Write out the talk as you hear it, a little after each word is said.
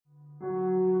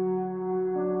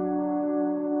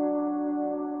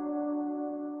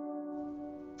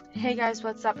Hey guys,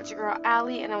 what's up? It's your girl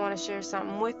Allie, and I want to share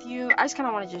something with you. I just kind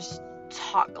of want to just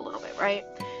talk a little bit, right?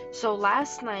 So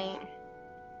last night,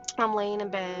 I'm laying in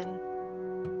bed,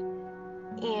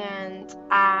 and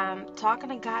I'm talking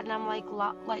to God, and I'm like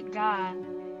God,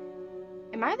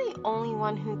 am I the only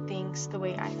one who thinks the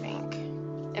way I think?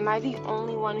 Am I the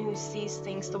only one who sees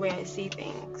things the way I see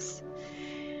things?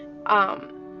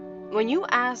 When you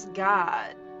ask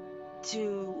God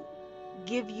to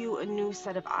give you a new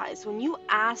set of eyes, when you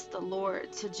ask the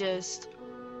Lord to just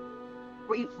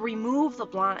remove the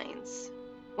blinds,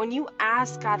 when you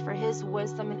ask God for his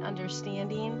wisdom and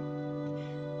understanding,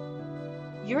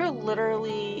 you're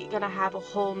literally gonna have a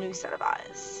whole new set of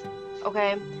eyes.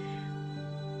 Okay,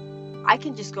 I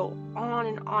can just go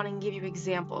on and give you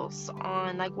examples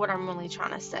on like what I'm really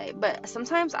trying to say, but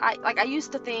sometimes I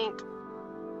used to think,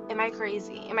 am I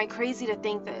crazy? Am I crazy to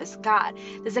think this? God,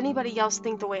 does anybody else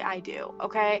think the way I do?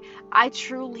 Okay,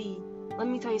 let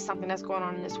me tell you something that's going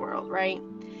on in this world, right?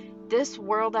 This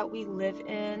world that we live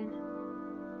in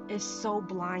is so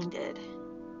blinded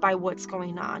by what's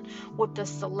going on with the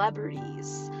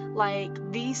celebrities.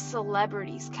 Like these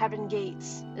celebrities, Kevin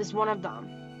Gates is one of them.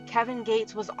 Kevin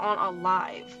Gates was on a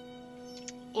live,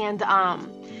 and I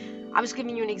was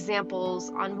giving you an examples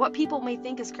on what people may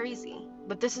think is crazy,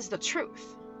 but this is the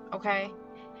truth. Okay,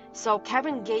 so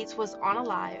Kevin Gates was on a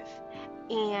live,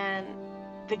 and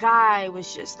the guy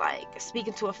was just like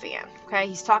speaking to a fan. Okay,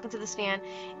 he's talking to this fan,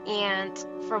 and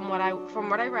from what I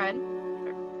read,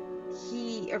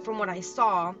 from what I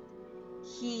saw,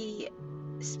 he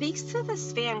speaks to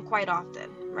this fan quite often,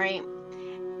 right?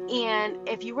 And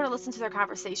if you were to listen to their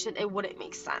conversation, it wouldn't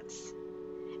make sense.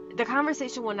 The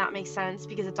conversation would not make sense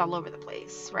because it's all over the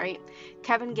place, right?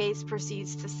 Kevin Gates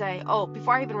proceeds to say, oh,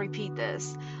 before I even repeat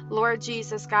this, Lord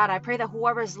Jesus, God, I pray that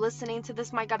whoever's listening to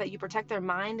this, my God, that you protect their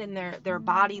mind and their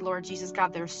body, Lord Jesus,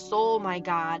 God, their soul, my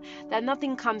God, that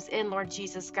nothing comes in, Lord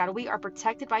Jesus, God. We are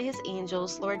protected by his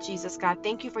angels, Lord Jesus, God.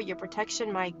 Thank you for your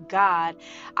protection, my God.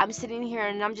 I'm sitting here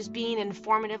and I'm just being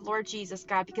informative, Lord Jesus,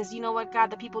 God, because you know what,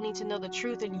 God, the people need to know the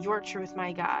truth and your truth,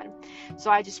 my God.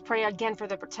 So I just pray again for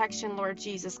the protection, Lord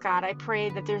Jesus, God. I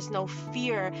pray that there's no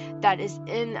fear that is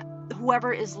in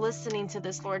whoever is listening to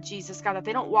this, Lord Jesus, God, that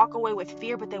they don't walk away with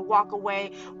fear, but they walk away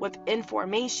with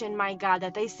information, my God,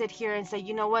 that they sit here and say,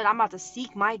 you know what, I'm about to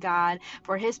seek my God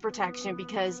for his protection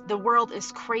because the world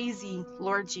is crazy,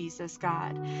 Lord Jesus,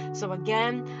 God. So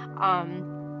again,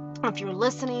 if you're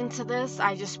listening to this,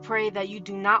 I just pray that you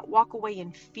do not walk away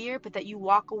in fear, but that you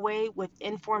walk away with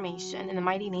information in the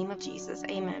mighty name of Jesus.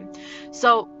 Amen.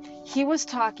 So he was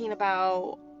talking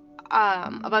about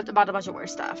a bunch of weird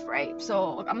stuff, right?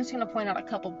 So I'm just gonna point out a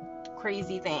couple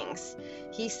crazy things.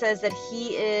 He says that he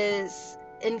is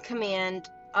in command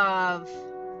of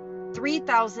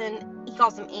 3,000. He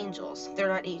calls them angels. They're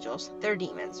not angels. They're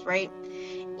demons, right?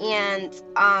 And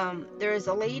there's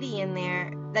a lady in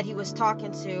there that he was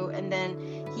talking to, and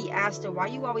then he asked her, why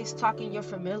you always talking you're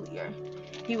familiar?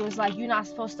 He was like, you're not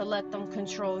supposed to let them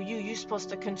control you, you're supposed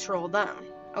to control them.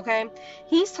 Okay,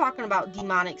 he's talking about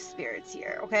demonic spirits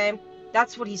here. Okay,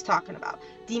 that's what he's talking about,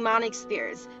 demonic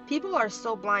spirits. People are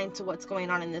so blind to what's going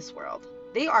on in this world.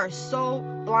 They are so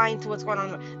blind to what's going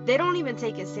on. They don't even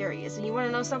take it serious. And you want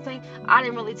to know something? I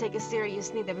didn't really take it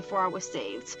serious neither before I was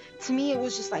saved. To me, it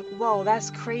was just like, whoa, that's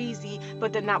crazy.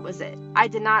 But then that was it. I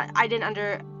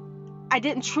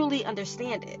didn't truly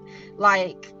understand it.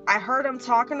 Like, I heard him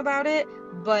talking about it,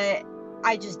 but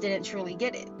I just didn't truly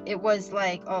get it. It was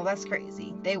like, oh, that's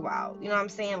crazy. They wow. You know what I'm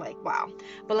saying? Like, wow.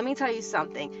 But let me tell you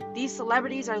something. These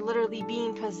celebrities are literally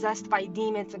being possessed by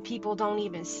demons, and people don't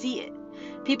even see it.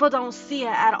 People don't see it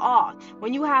at all.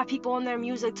 When you have people in their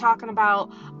music talking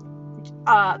about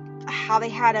how they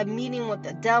had a meeting with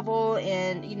the devil,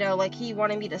 and you know, like he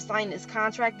wanted me to sign this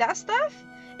contract, that stuff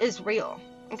is real.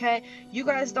 Okay, you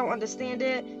guys don't understand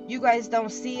it. You guys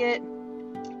don't see it.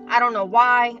 I don't know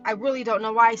why. I really don't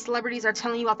know why celebrities are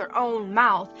telling you out their own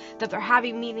mouth that they're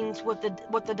having meetings with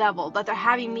the devil, that they're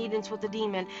having meetings with the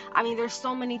demon. I mean, there's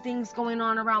so many things going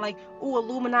on around, like, ooh,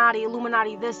 Illuminati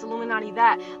this, Illuminati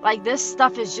that. Like, this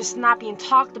stuff is just not being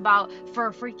talked about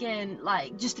for freaking,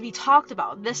 like, just to be talked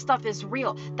about. This stuff is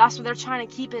real. That's why they're trying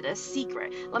to keep it a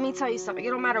secret. Let me tell you something. It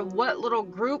don't matter what little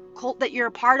group, cult that you're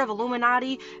a part of,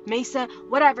 Illuminati, Mason,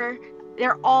 whatever,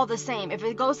 they're all the same. If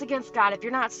it goes against God, if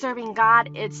you're not serving God,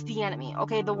 it's the enemy.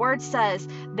 Okay, the word says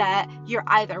that you're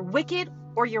either wicked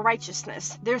or your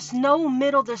righteousness. There's no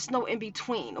middle, there's no in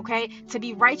between, okay? To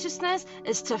be righteousness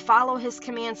is to follow his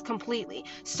commands completely.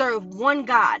 Serve one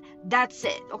God. That's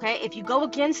it, okay? If you go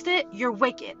against it, you're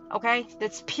wicked, okay?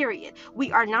 That's period.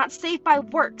 We are not saved by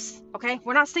works, okay?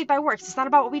 We're not saved by works. It's not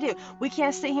about what we do. We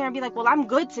can't sit here and be like, well, I'm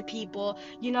good to people.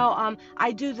 You know,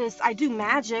 I do this, I do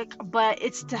magic, but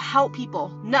it's to help people.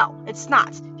 No, it's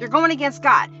not. You're going against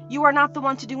God. You are not the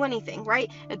one to do anything,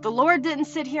 right? If the Lord didn't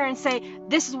sit here and say,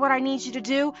 this is what I need you to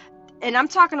do, and I'm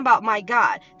talking about my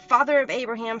God, Father of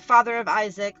Abraham, Father of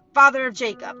Isaac, Father of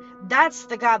Jacob. That's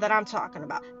the God that I'm talking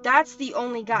about. That's the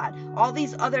only God. All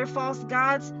these other false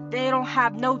gods, they don't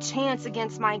have no chance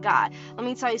against my God. Let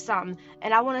me tell you something.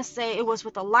 And I want to say it was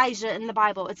with Elijah in the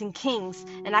Bible. It's in Kings.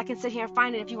 And I can sit here and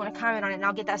find it if you want to comment on it, and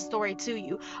I'll get that story to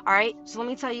you. All right? So let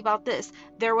me tell you about this.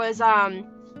 There was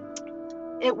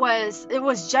it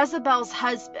was Jezebel's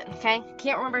husband, okay?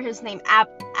 Can't remember his name.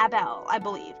 Abel, I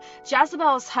believe.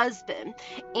 Jezebel's husband.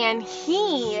 And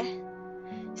he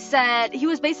said, he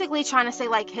was basically trying to say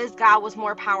like his God was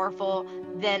more powerful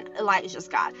than Elijah's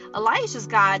God. Elijah's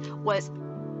God was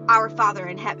our Father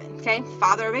in heaven, okay?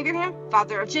 Father of Abraham,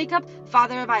 Father of Jacob,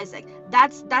 Father of Isaac.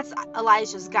 That's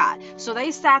Elijah's God. So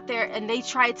they sat there and they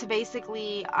tried to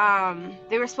basically,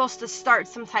 they were supposed to start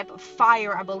some type of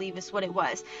fire, I believe is what it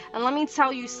was. And let me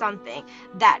tell you something,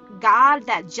 that God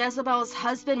that Jezebel's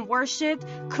husband worshipped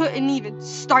couldn't even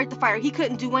start the fire. He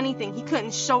couldn't do anything. He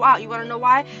couldn't show out. You want to know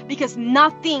why? Because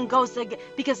nothing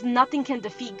can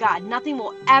defeat God. Nothing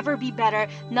will ever be better.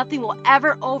 Nothing will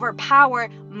ever overpower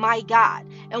my God.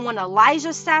 And when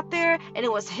Elijah sat there and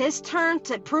it was his turn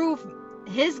to prove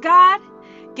his God,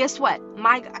 guess what?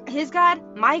 His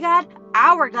God, my God,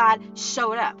 our God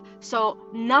showed up. So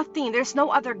there's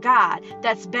no other God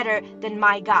that's better than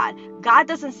my God. God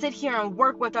doesn't sit here and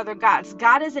work with other gods.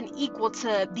 God isn't equal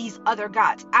to these other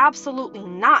gods. Absolutely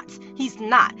not. He's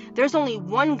not. There's only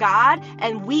one God,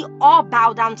 and we all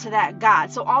bow down to that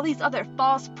God. So all these other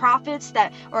false prophets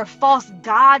or false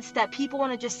gods that people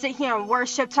want to just sit here and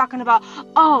worship, talking about,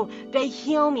 oh, they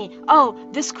heal me. Oh,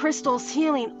 this crystal's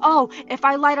healing. Oh, if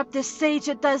I light up this sage,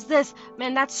 it does this.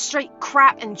 Man, that's straight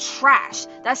crap and trash.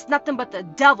 That's nothing but the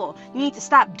devil. You need to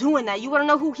stop doing that. You want to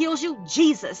know who heals you?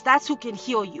 Jesus. That's who can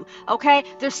heal you. Okay?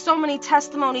 There's so many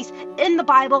testimonies in the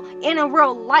Bible and in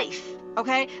real life,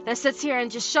 okay, that sits here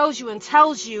and just shows you and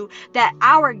tells you that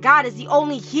our God is the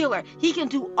only healer. He can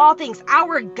do all things.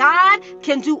 Our God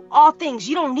can do all things.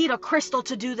 You don't need a crystal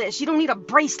to do this. You don't need a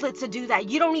bracelet to do that.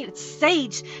 You don't need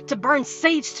sage to burn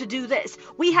sage to do this.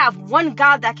 We have one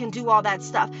God that can do all that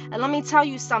stuff. And let me tell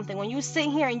you something. When you sit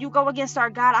here and you go against our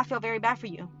God, I feel very bad for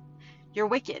you. You're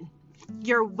wicked.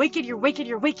 You're wicked. You're wicked.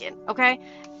 You're wicked. Okay?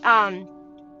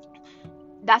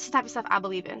 That's the type of stuff I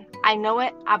believe in. I know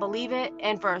it. I believe it.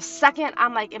 And for a second,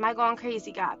 I'm like, am I going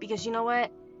crazy, God? Because you know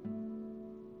what?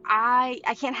 I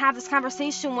can't have this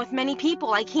conversation with many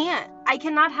people. I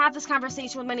cannot have this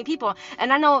conversation with many people.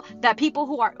 And I know that people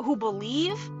who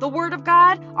believe the word of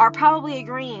God are probably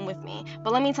agreeing with me.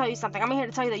 But let me tell you something. I'm here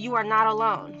to tell you that you are not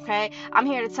alone. Okay? I'm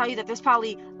here to tell you that there's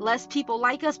probably less people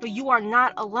like us, but you are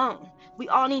not alone. We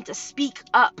all need to speak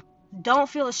up. Don't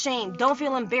feel ashamed. Don't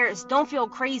feel embarrassed. Don't feel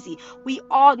crazy. We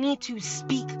all need to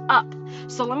speak up.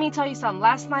 So let me tell you something.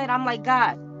 Last night, I'm like,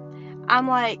 God, am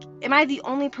I the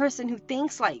only person who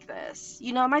thinks like this?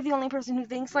 You know, am I the only person who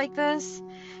thinks like this?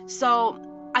 So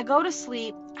I go to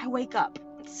sleep. I wake up.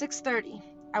 It's 6:30.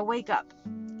 I wake up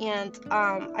and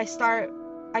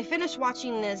I finish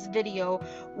watching this video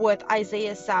with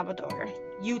Elijah Salvador,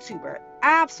 YouTuber.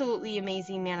 Absolutely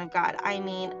amazing man of God. I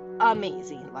mean,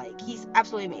 amazing. Like, he's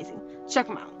absolutely amazing. Check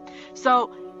him out.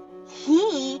 So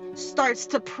he starts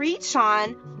to preach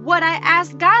on what I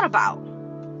asked God about.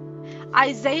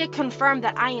 Isaiah confirmed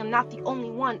that I am not the only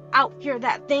one out here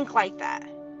that think like that.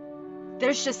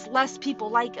 There's just less people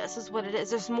like us is what it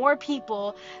is. There's more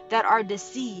people that are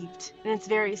deceived, and it's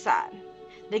very sad.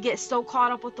 They get so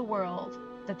caught up with the world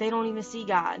that they don't even see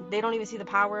God. They don't even see the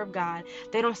power of God.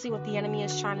 They don't see what the enemy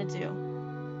is trying to do.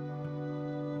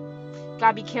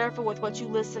 God, be careful with what you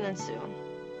listen to.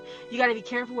 You got to be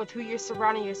careful with who you're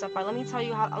surrounding yourself by. Let me tell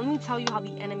you how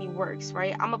the enemy works,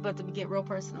 right? I'm about to get real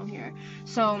personal here.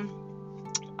 So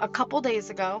a couple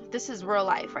days ago, this is real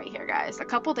life right here, guys. A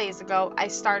couple days ago, I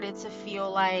started to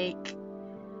feel like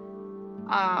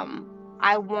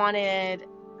I wanted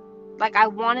like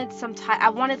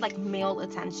male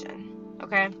attention,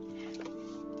 okay?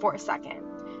 For a second.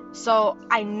 So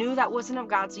I knew that wasn't of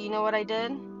God. So you know what I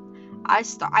did? I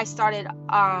started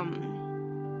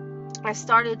I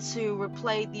started to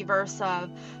replay the verse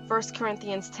of 1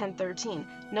 Corinthians 10:13.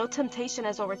 No temptation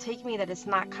has overtaken me that is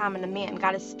not common to man.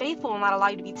 God is faithful and not allow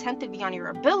you to be tempted beyond your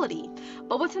ability.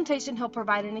 But with temptation, he'll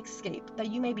provide an escape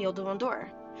that you may be able to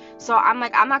endure. So I'm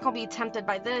like, I'm not going to be tempted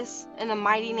by this. In the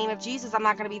mighty name of Jesus, I'm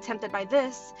not going to be tempted by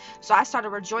this. So I just started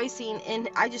rejoicing in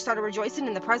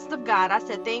the presence of God. I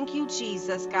said, thank you,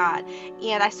 Jesus, God.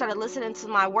 And I started listening to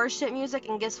my worship music,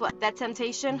 and guess what? That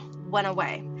temptation went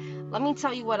away. Let me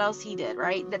tell you what else he did,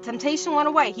 right? The temptation went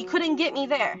away. He couldn't get me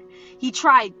there. He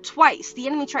tried twice. The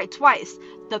enemy tried twice.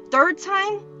 The third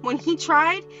time, when he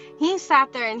tried, he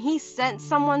sat there and he sent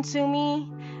someone to me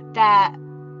that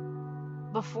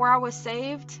before I was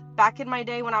saved, back in my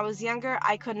day when I was younger,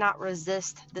 I could not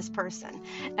resist this person.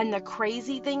 And the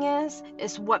crazy thing is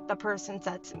what the person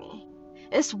said to me.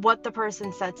 It's what the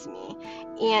person said to me.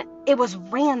 And it was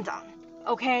random.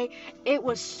 Okay, it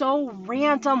was so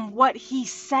random what he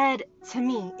said to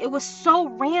me. It was so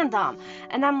random.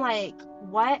 And I'm like,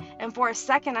 what? And for a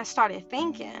second I started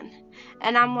thinking,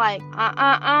 and I'm like,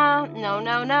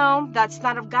 no, that's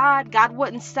not of God. God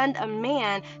wouldn't send a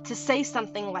man to say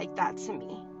something like that to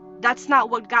me. That's not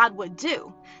what God would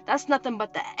do. That's nothing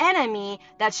but the enemy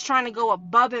that's trying to go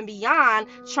above and beyond,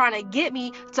 trying to get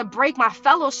me to break my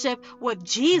fellowship with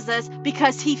Jesus,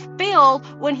 because he failed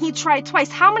when he tried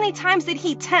twice. How many times did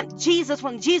he tempt Jesus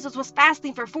when Jesus was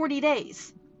fasting for 40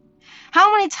 days?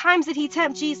 How many times did he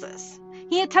tempt Jesus?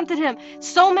 He had tempted him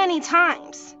so many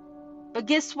times. But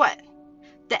guess what?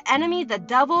 The enemy, the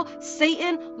devil,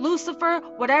 Satan, Lucifer,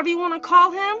 whatever you want to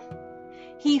call him,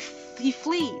 he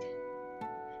fled.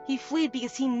 He fled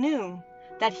because he knew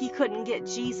that he couldn't get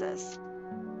Jesus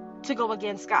to go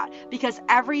against God. Because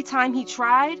every time he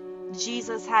tried,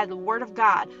 Jesus had the word of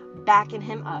God backing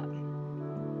him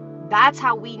up. That's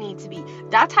how we need to be.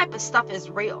 That type of stuff is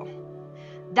real.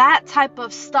 That type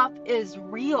of stuff is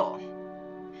real.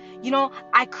 You know,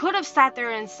 I could have sat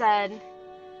there and said,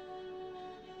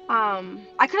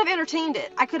 I could have entertained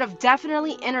it. I could have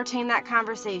definitely entertained that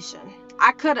conversation.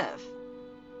 I could have.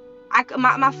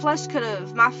 My flesh could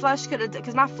have,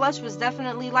 because my flesh was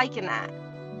definitely liking that.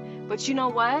 But you know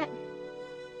what?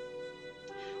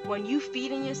 When you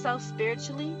feeding yourself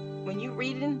spiritually, when you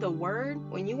reading the word,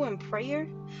 when you in prayer,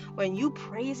 when you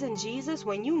praising Jesus,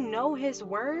 when you know his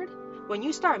word, when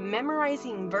you start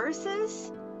memorizing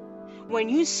verses, when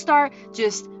you start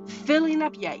just filling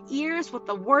up your ears with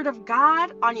the word of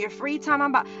God on your free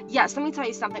time, yes, let me tell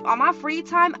you something. On my free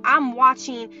time, I'm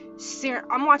watching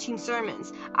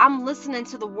sermons. I'm listening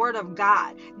to the word of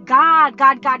God.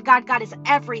 God is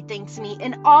everything to me.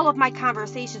 In all of my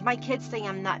conversations, my kids say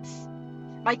I'm nuts.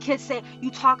 My kids say,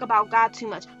 you talk about God too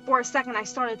much. For a second, I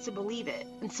started to believe it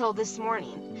until this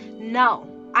morning. No,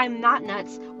 I'm not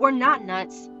nuts. We're not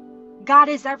nuts. God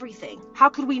is everything. How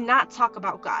could we not talk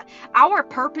about God? Our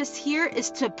purpose here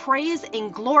is to praise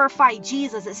and glorify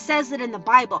Jesus. It says it in the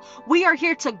Bible. We are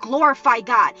here to glorify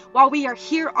God while we are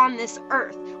here on this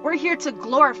earth. We're here to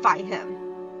glorify him.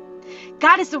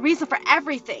 God is the reason for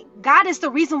everything. God is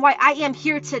the reason why I am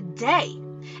here today.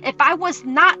 If I was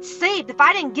not saved, if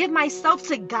I didn't give myself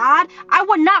to God, I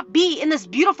would not be in this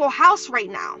beautiful house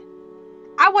right now.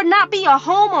 I would not be a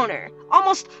homeowner,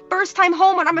 almost first-time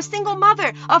homeowner. I'm a single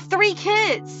mother of 3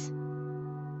 kids.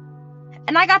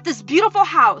 And I got this beautiful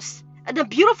house, and a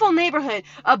beautiful neighborhood,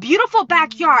 a beautiful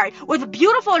backyard with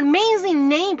beautiful, amazing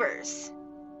neighbors.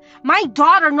 My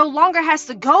daughter no longer has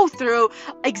to go through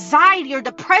anxiety or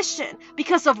depression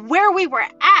because of where we were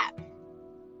at.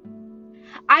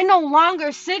 I no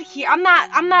longer sit here. I'm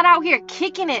not out here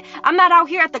kicking it. I'm not out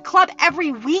here at the club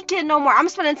every weekend no more. I'm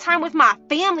spending time with my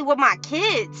family, with my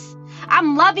kids.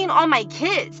 I'm loving on my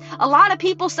kids. A lot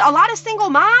of single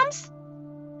moms,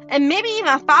 and maybe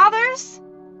even fathers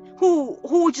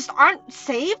who just aren't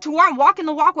saved, who aren't walking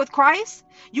the walk with Christ.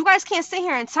 You guys can't sit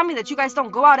here and tell me that you guys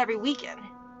don't go out every weekend.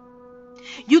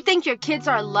 You think your kids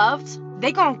are loved?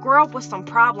 They're going to grow up with some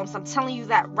problems. I'm telling you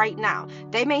that right now.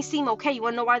 They may seem okay. You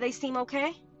want to know why they seem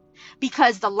okay?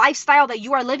 Because the lifestyle that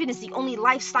you are living is the only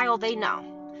lifestyle they know.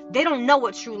 They don't know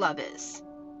what true love is.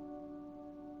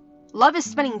 Love is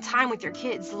spending time with your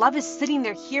kids. Love is sitting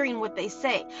there hearing what they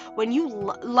say. When you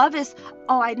love is,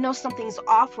 oh, I know something's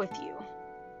off with you.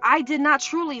 I did not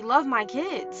truly love my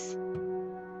kids.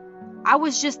 I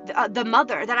was just the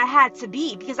mother that I had to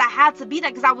be, because I had to be that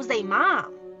because I was a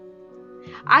mom.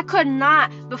 I could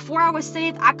not, before I was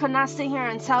saved, I could not sit here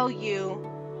and tell you,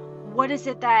 what is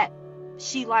it that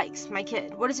she likes, my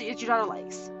kid? What is it your daughter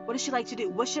likes? What does she like to do?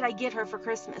 What should I get her for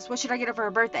Christmas? What should I get her for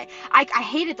her birthday? I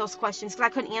hated those questions because I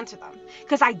couldn't answer them,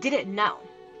 because I didn't know.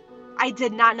 I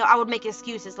did not know. I would make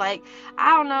excuses like,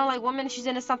 I don't know, like 1 minute she's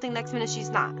into something, next minute she's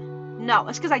not. No,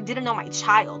 it's because I didn't know my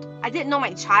child. I didn't know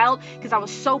my child because I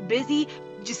was so busy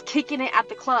just kicking it at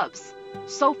the clubs.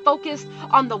 So focused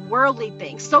on the worldly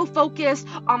things. So focused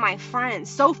on my friends.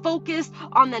 So focused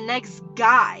on the next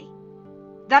guy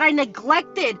that I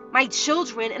neglected my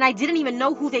children, and I didn't even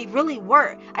know who they really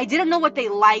were. I didn't know what they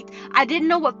liked. I didn't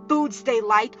know what foods they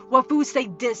liked, what foods they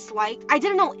disliked. I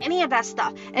didn't know any of that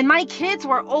stuff. And my kids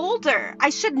were older. I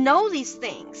should know these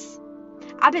things.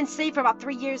 I've been saved for about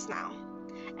 3 years now.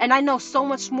 And I know so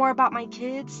much more about my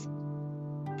kids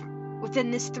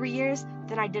within this 3 years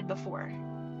than I did before.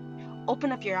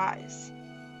 Open up your eyes.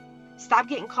 Stop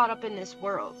getting caught up in this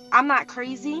world. I'm not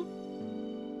crazy.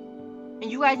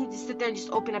 And you guys need to sit there and just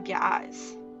open up your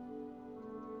eyes.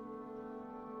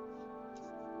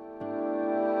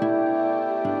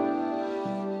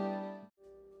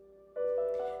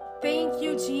 Thank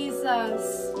you,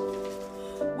 Jesus.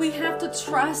 We have to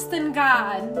trust in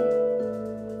God.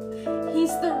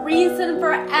 He's the reason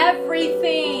for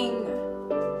everything.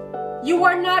 You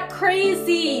are not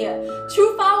crazy.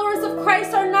 True followers of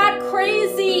Christ are not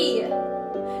crazy.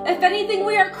 If anything,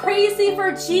 we are crazy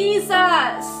for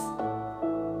Jesus.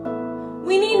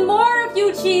 We need more of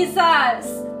you, Jesus.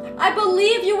 I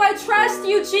believe you. I trust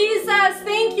you, Jesus.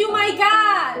 Thank you, my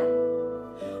God.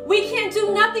 We can't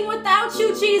do nothing without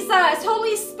you, Jesus.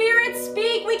 Holy Spirit,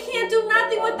 speak. We can't do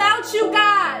nothing without you,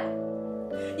 God.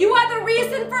 You are the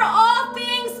reason for all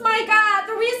things, my God.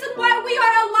 The reason why we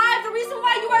are alive. The reason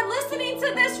why you are listening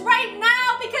to this right now.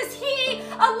 Because He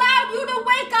allowed you to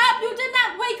wake up. You did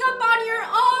not wake up on your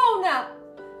own.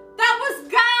 That was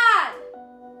God.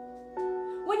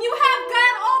 When you have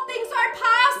God, all things are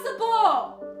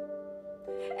possible.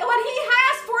 And what He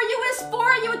has for you is for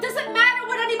you. It doesn't matter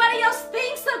what anybody else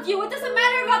thinks of you. It doesn't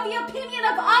matter about the opinion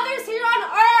of others here on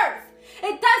earth.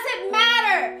 It doesn't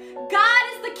matter. God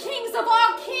is the kings of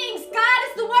all kings. God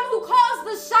is the one who calls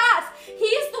the shots.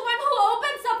 He's the one who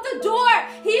opens up the door.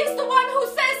 He's the one who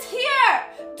says, here,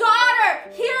 daughter,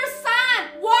 here,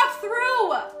 son, walk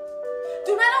through.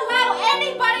 Do not allow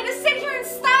anybody to sit here and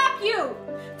stop you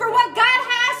for what God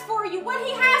has for you. What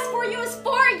He has for you is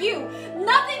for you.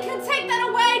 Nothing can take that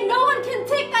away. No one can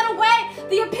take that away.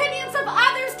 The opinions of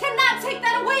others cannot take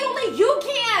that away. Only you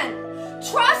can.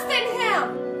 Trust in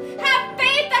Him. Have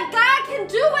faith that God can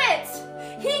do it.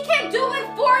 He can do it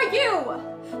for you.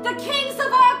 The kings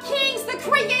of all kings, the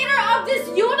creator of this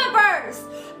universe,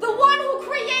 the one who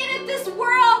created this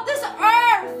world, this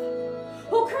earth,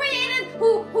 who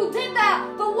did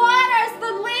the waters,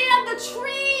 the land, the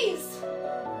trees.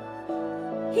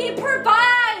 He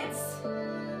provides.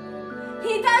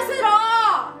 He does it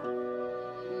all.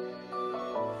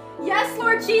 Yes,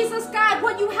 Lord Jesus, God,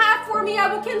 what you have for me, I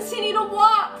will continue to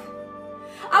walk.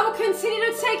 I will continue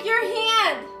to take your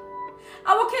hand.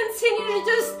 I will continue to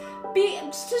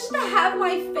just to have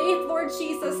my faith, Lord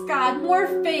Jesus, God, more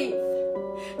faith.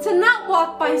 To not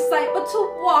walk by sight, but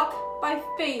to walk by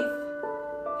faith.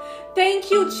 Thank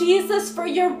you, Jesus, for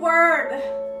your word.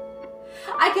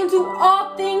 I can do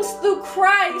all things through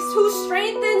Christ who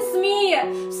strengthens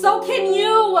me. So can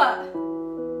you.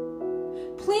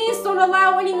 Please don't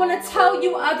allow anyone to tell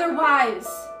you otherwise.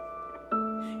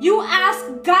 You ask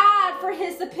God for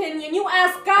His opinion. You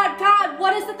ask God, God,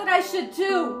 what is it that I should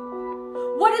do?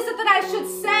 What is it that I should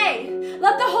say?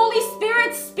 Let the Holy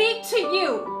Spirit speak to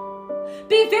you.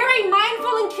 Be very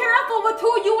mindful and careful with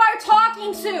who you are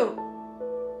talking to.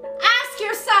 Ask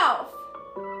yourself,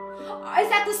 is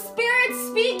that the Spirit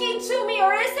speaking to me,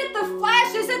 or is it the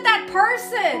flesh? Is it that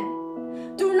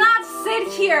person? Do not sit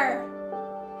here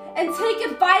and take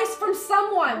advice from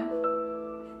someone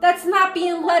that's not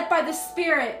being led by the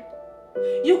Spirit.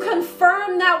 You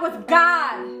confirm that with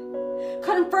God.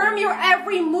 Confirm your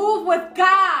every move with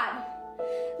God.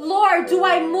 Lord, do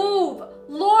I move?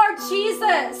 Lord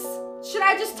Jesus, should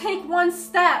I just take one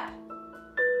step?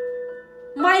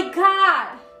 My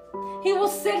God, He will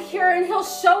sit here and He'll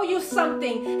show you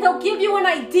something. He'll give you an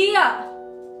idea.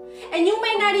 And you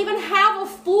may not even have a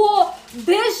full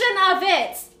vision of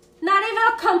it. Not even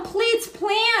a complete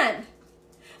plan.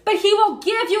 But He will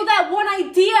give you that one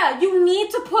idea. You need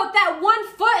to put that one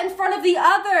foot in front of the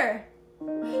other.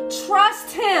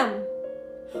 Trust Him.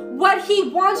 What He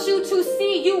wants you to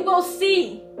see, you will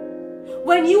see.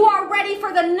 When you are ready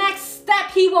for the next step,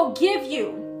 He will give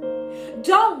you.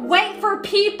 Don't wait for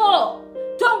people.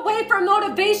 Don't wait for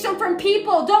motivation from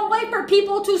people. Don't wait for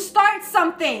people to start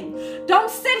something.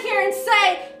 Don't sit here and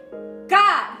say,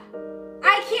 God,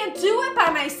 I can't do it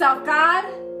by myself, God.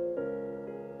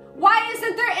 Why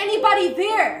isn't there anybody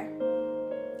there?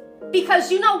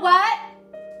 Because you know what?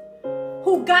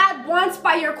 Who God wants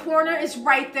by your corner is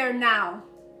right there now.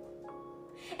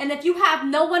 And if you have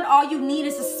no one, all you need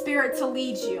is a Spirit to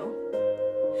lead you.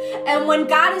 And when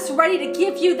God is ready to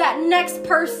give you that next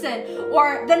person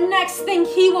or the next thing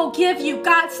He will give you,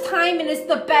 God's timing is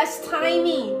the best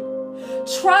timing.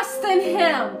 Trust in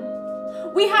Him.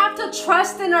 We have to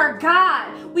trust in our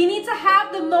God. We need to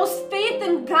have the most faith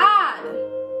in God.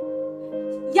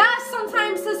 Yes,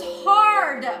 sometimes it's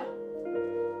hard.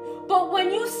 But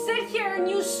when you sit here and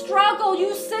you struggle,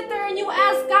 you sit there and you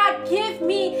ask God,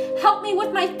 help me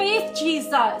with my faith,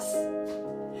 Jesus.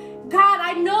 God,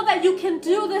 I know that you can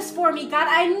do this for me. God,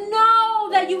 I know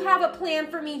that you have a plan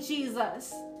for me,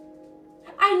 Jesus.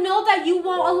 I know that you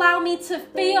won't allow me to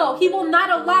fail. He will not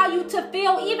allow you to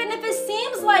fail, even if it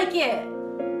seems like it.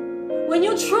 When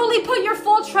you truly put your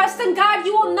full trust in God,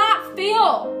 you will not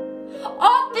fail.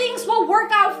 All things will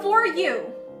work out for you.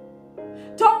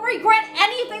 Don't regret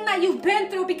anything that you've been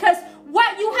through, because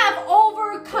what you have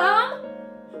overcome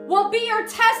will be your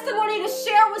testimony to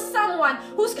share with someone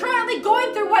who's currently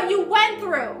going through what you went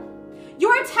through.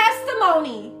 Your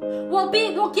testimony will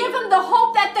give them the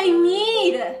hope that they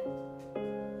need.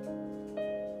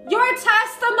 Your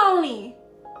testimony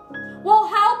will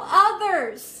help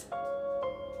others.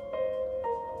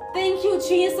 Thank you,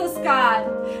 Jesus,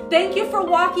 God. Thank you for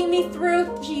walking me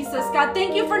through, Jesus, God.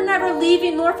 Thank you for never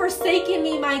leaving nor forsaking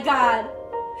me, my God.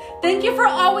 Thank you for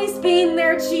always being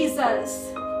there,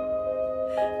 Jesus.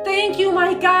 Thank you,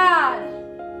 my God,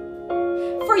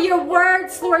 for your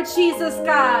words, Lord Jesus,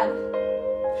 God,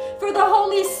 for the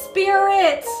Holy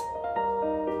Spirit.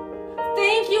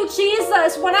 Thank you,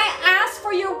 Jesus. When I asked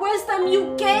for your wisdom,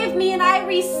 you gave me and I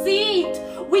received.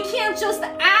 We can't just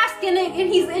ask and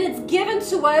it's given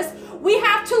to us. We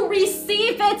have to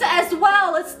receive it as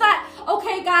well. It's not,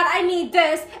 okay, God, I need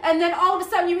this, and then all of a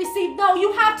sudden you receive. No,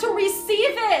 you have to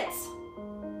receive it.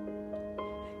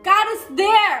 God is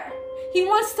there. He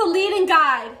wants to lead and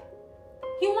guide.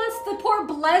 He wants to pour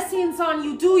blessings on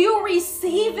you. Do you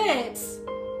receive it?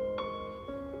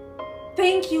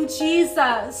 Thank you,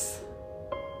 Jesus.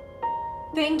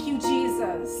 Thank you,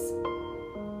 Jesus.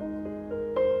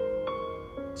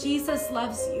 Jesus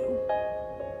loves you.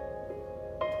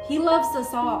 He loves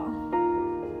us all.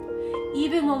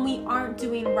 Even when we aren't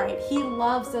doing right, He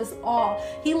loves us all.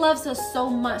 He loves us so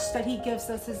much that He gives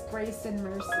us His grace and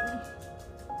mercy.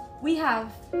 We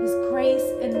have His grace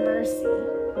and mercy.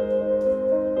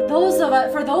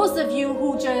 For those of you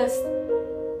who just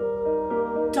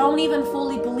don't even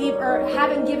fully believe or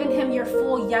haven't given Him your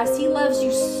full yes, He loves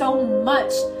you so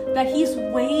much that He's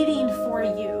waiting for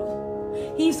you.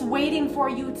 He's waiting for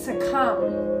you to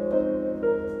come.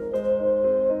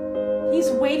 He's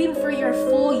waiting for your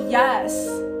full yes.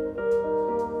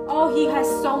 Oh, He has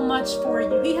so much for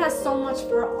you. He has so much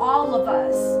for all of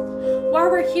us. While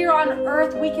we're here on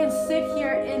earth, we can sit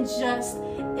here and just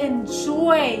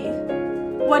enjoy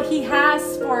what He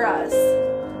has for us.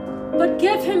 But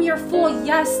give Him your full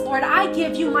yes, Lord. I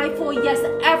give you my full yes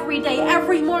every day.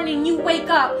 Every morning you wake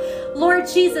up, Lord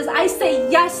Jesus, I say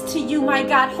yes to you, my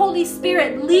God. Holy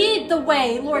Spirit, lead the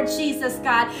way, Lord Jesus,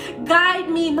 God. Guide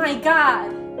me, my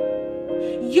God.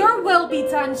 Your will be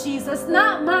done, Jesus,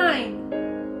 not mine.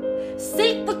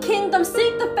 Seek the kingdom,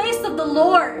 seek the face of the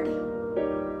Lord.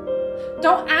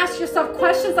 Don't ask yourself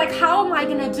questions like, how am I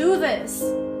going to do this?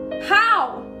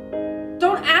 How?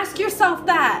 Don't ask yourself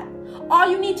that. All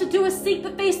you need to do is seek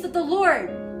the face of the Lord.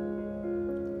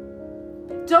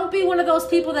 Don't be one of those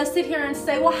people that sit here and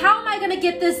say, well, how am I going to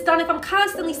get this done if I'm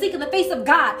constantly seeking the face of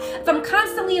God? If I'm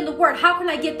constantly in the Word, how can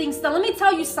I get things done? Let me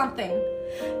tell you something.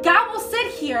 God will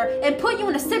sit here and put you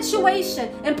in a situation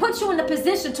and put you in a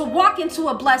position to walk into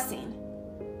a blessing,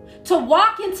 to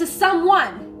walk into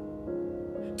someone,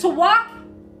 to walk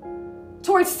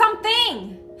towards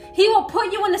something. He will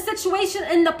put you in a situation,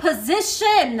 in the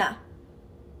position.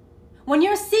 When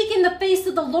you're seeking the face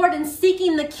of the Lord and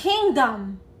seeking the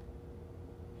kingdom,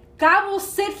 God will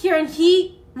sit here and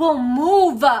He will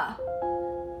move.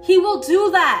 He will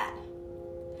do that.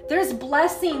 There's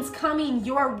blessings coming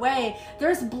your way.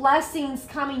 There's blessings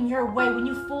coming your way when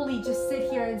you fully just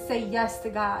sit here and say yes to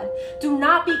God. Do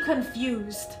not be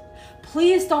confused.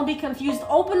 Please don't be confused.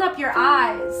 Open up your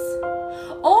eyes.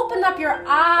 Open up your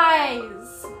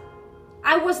eyes.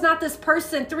 I was not this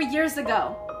person 3 years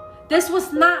ago. This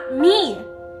was not me.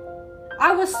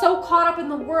 I was so caught up in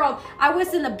the world. I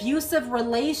was in abusive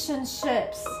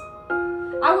relationships.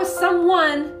 I was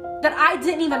someone that I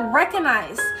didn't even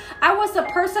recognize. I was a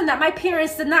person that my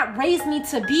parents did not raise me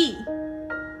to be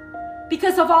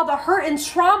because of all the hurt and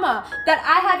trauma that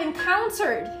I have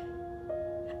encountered.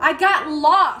 I got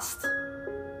lost.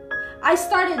 I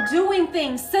started doing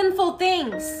things, sinful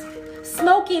things,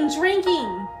 smoking,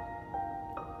 drinking.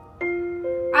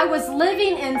 I was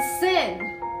living in sin.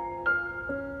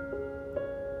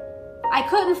 I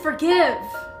couldn't forgive.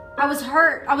 I was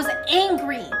hurt. I was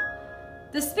angry.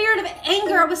 The spirit of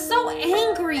anger, I was so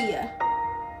angry.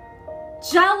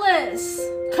 Jealous,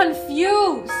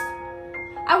 confused.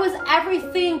 I was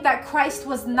everything that Christ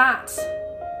was not.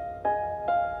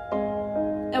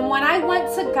 And when I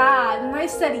went to God and I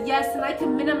said yes and I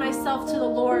committed myself to the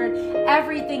Lord,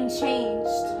 everything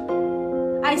changed.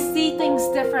 I see things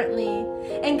differently.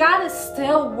 And God is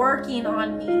still working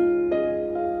on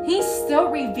me. He's still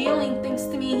revealing things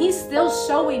to me. He's still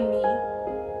showing me.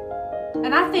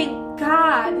 And I thank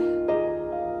God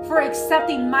for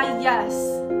accepting my yes.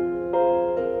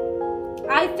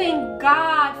 I thank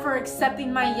God for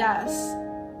accepting my yes.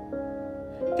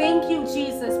 Thank you,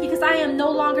 Jesus, because I am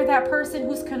no longer that person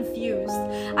who's confused.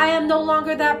 I am no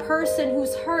longer that person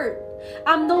who's hurt.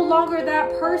 I'm no longer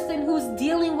that person who's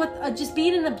dealing with just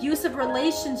being in abusive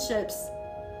relationships.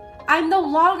 I'm no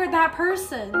longer that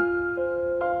person.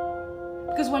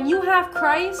 Because when you have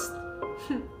Christ,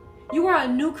 you are a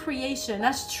new creation.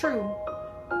 That's true.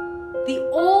 The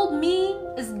old me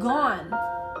is gone.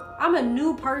 I'm a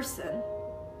new person.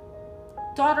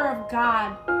 Daughter of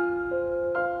God.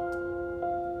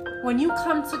 When you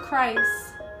come to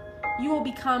Christ, you will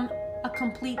become a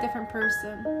complete different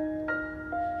person.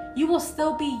 You will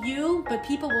still be you, but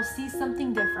people will see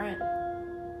something different.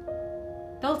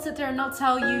 They'll sit there and they'll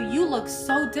tell you, you look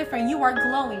so different. You are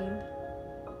glowing.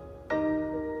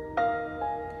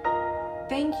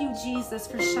 Thank you, Jesus,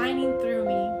 for shining through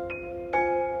me.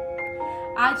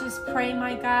 I just pray,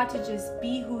 my God, to just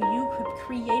be who you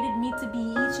created me to be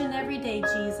each and every day,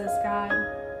 Jesus, God.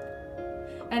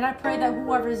 And I pray that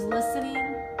whoever's listening,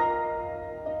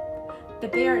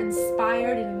 that they are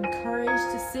inspired and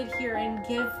encouraged to sit here and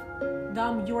give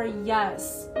them your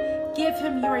yes. Give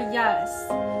him your yes.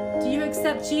 Do you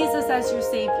accept Jesus as your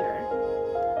Savior?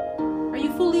 Are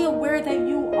you fully aware that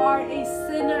you are a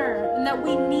sinner and that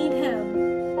we need him?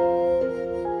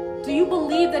 Do you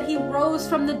believe that he rose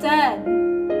from the dead?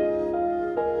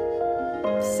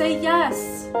 Say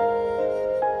yes.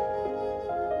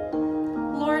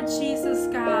 Lord Jesus,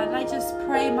 God, I just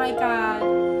pray, my God,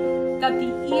 that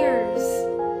the ears,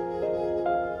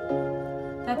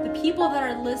 that the people that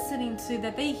are listening to,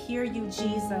 that they hear you,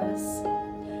 Jesus.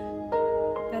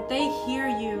 That they hear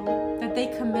you, that they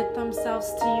commit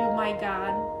themselves to you, my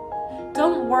God.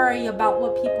 Don't worry about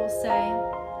what people say.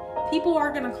 People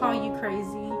are going to call you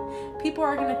crazy. People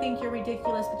are going to think you're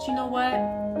ridiculous, but you know what?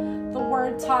 The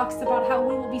word talks about how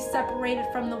we will be separated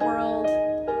from the world.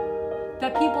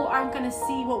 That people aren't going to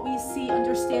see what we see,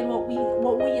 understand what we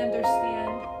understand.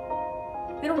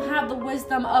 They don't have the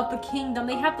wisdom of the kingdom.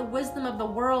 They have the wisdom of the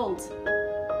world.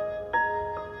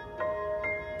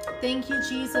 Thank you,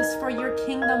 Jesus, for your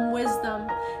kingdom wisdom.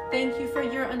 Thank you for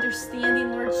your understanding,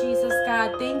 Lord Jesus,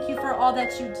 God. Thank you for all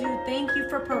that you do. Thank you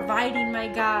for providing, my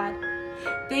God.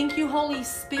 Thank you, Holy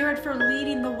Spirit, for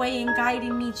leading the way and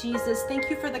guiding me, Jesus. Thank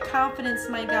you for the confidence,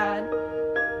 my God.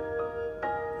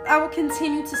 I will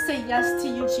continue to say yes to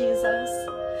you, Jesus.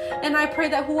 And I pray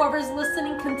that whoever's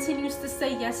listening continues to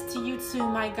say yes to you too,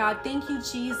 my God. Thank you,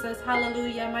 Jesus.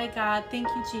 Hallelujah, my God. Thank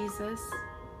you, Jesus.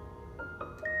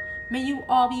 May you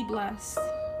all be blessed.